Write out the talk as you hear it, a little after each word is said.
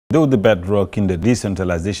Though the bedrock in the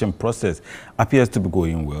decentralization process appears to be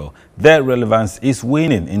going well, their relevance is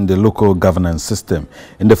waning in the local governance system.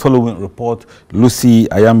 In the following report, Lucy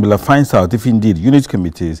Ayambila finds out if indeed unit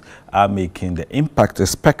committees are making the impact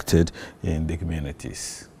expected in the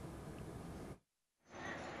communities.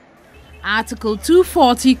 Article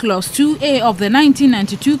 240, Clause 2A of the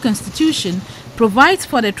 1992 Constitution provides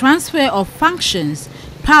for the transfer of functions,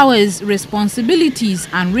 powers, responsibilities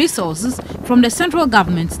and resources from the central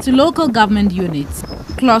government to local government units.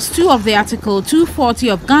 Clause 2 of the Article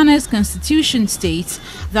 240 of Ghana's Constitution states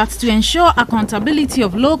that to ensure accountability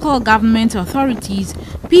of local government authorities,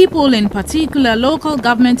 people in particular local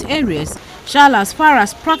government areas shall, as far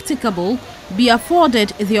as practicable, be afforded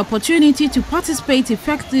the opportunity to participate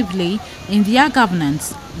effectively in their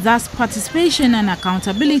governance. Thus, participation and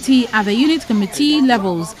accountability at the unit committee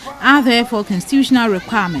levels are therefore constitutional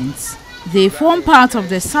requirements. They form part of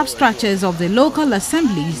the substructures of the local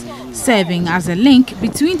assemblies, serving as a link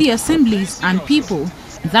between the assemblies and people.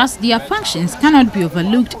 Thus, their functions cannot be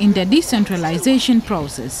overlooked in the decentralization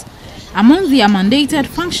process. Among their mandated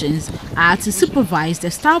functions are to supervise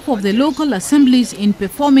the staff of the local assemblies in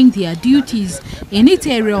performing their duties in its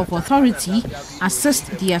area of authority, assist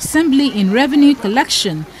the assembly in revenue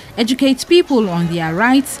collection, educate people on their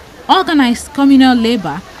rights, organize communal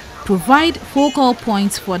labor, provide focal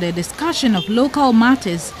points for the discussion of local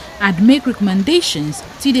matters, and make recommendations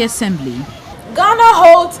to the assembly. Ghana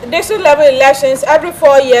holds district-level elections every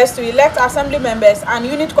 4 years to elect assembly members and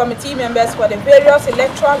unit committee members for the various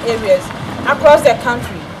electoral areas across the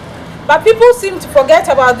country. But people seem to forget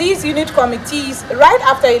about these unit committees right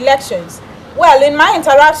after elections. Well, in my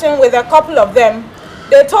interaction with a couple of them,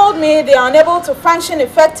 they told me they are unable to function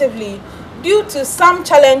effectively due to some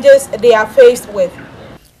challenges they are faced with.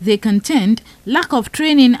 They contend lack of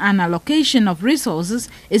training and allocation of resources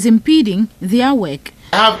is impeding their work.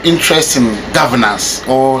 I have interest in governance,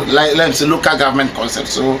 or let me say local government concept,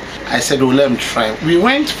 so I said, well, let me try. We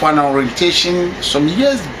went for an orientation some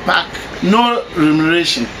years back, no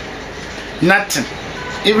remuneration, nothing.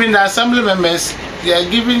 Even the assembly members, they are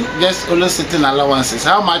giving just only certain allowances.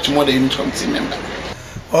 How much more the unit committee member?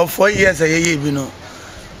 Well, 4 years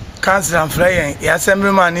council and flying, the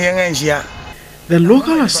assemblyman here. The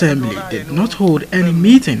local assembly did not hold any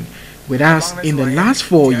meeting with us in the last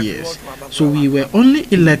 4 years, so we were only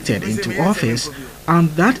elected into office, and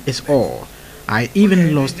that is all. I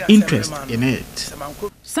even lost interest in it.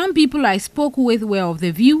 Some people I spoke with were of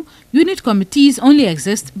the view unit committees only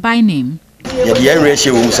exist by name. Data,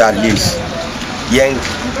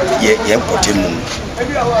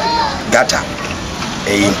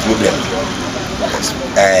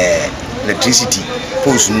 electricity,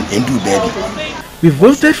 post into baby. We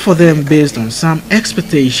voted for them based on some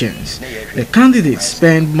expectations. The candidates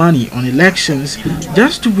spend money on elections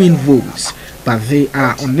just to win votes, but they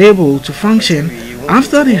are unable to function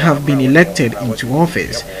after they have been elected into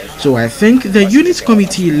office. So I think the unit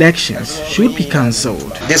committee elections should be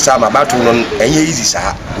cancelled. This time about to easy,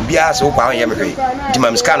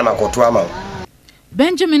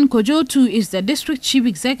 Benjamin Kojotu is the district chief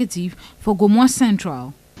executive for Gomoa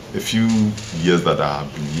Central. A few years that I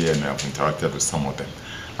have been here and I have interacted with some of them,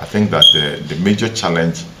 I think that the major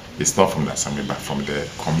challenge is not from the assembly but from the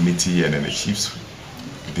community and then the chiefs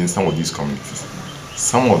within some of these communities.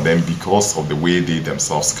 Some of them, because of the way they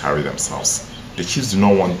themselves carry themselves, the chiefs do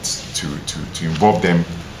not want to involve them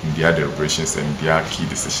in their deliberations and their key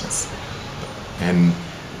decisions. And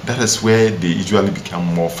that is where they usually become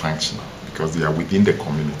more functional because they are within the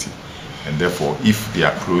community. And therefore, if they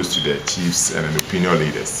are close to their chiefs and opinion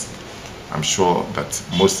leaders, I'm sure that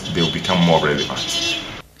they will become more relevant.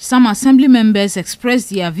 Some assembly members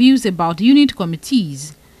expressed their views about unit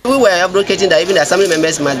committees. We were advocating that even the assembly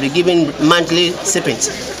members must be given monthly stipends.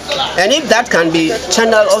 And if that can be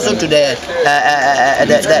channeled also to the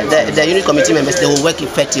unit committee members, they will work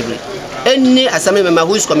effectively. Any assembly member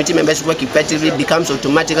whose committee members work effectively becomes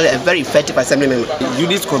automatically a very effective assembly member.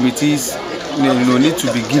 Unit committees need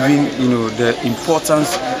to be given the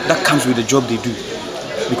importance that comes with the job they do,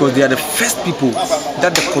 because they are the first people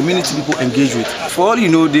that the community people engage with. For all you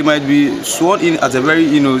know, they might be sworn in as a very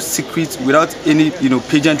secret, without any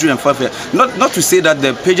pageantry and fanfare. Not to say that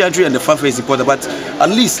the pageantry and the fanfare is important, but at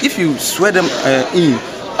least if you swear them in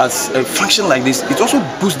as a function like this, it also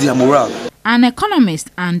boosts their morale. An economist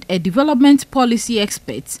and a development policy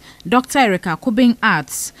expert, Dr. Erica Kobing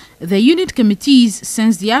adds, the unit committees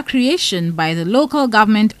since their creation by the Local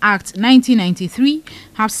Government Act 1993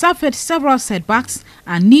 have suffered several setbacks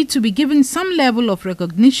and need to be given some level of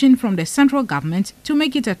recognition from the central government to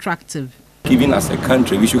make it attractive. Even as a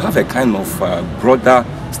country, we should have a kind of broader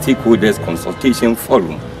stakeholders consultation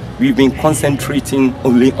forum we've been concentrating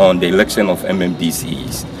only on the election of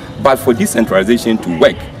MMDCs. But for decentralization to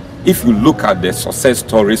work, if you look at the success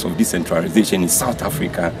stories of decentralization in South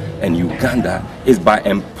Africa and Uganda, is by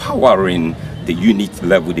empowering the unit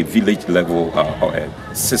level, the village level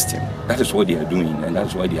system. That is what they are doing, and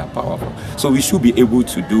that's why they are powerful. So we should be able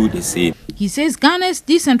to do the same. He says Ghana's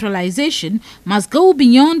decentralization must go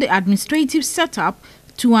beyond the administrative setup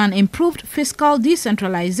to an improved fiscal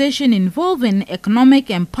decentralization involving economic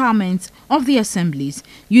empowerment of the assemblies,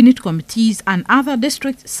 unit committees and other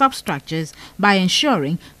district substructures by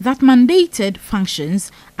ensuring that mandated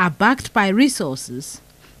functions are backed by resources.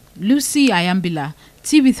 Lucy Ayambila,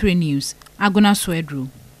 TV3 News, Agona Swedru.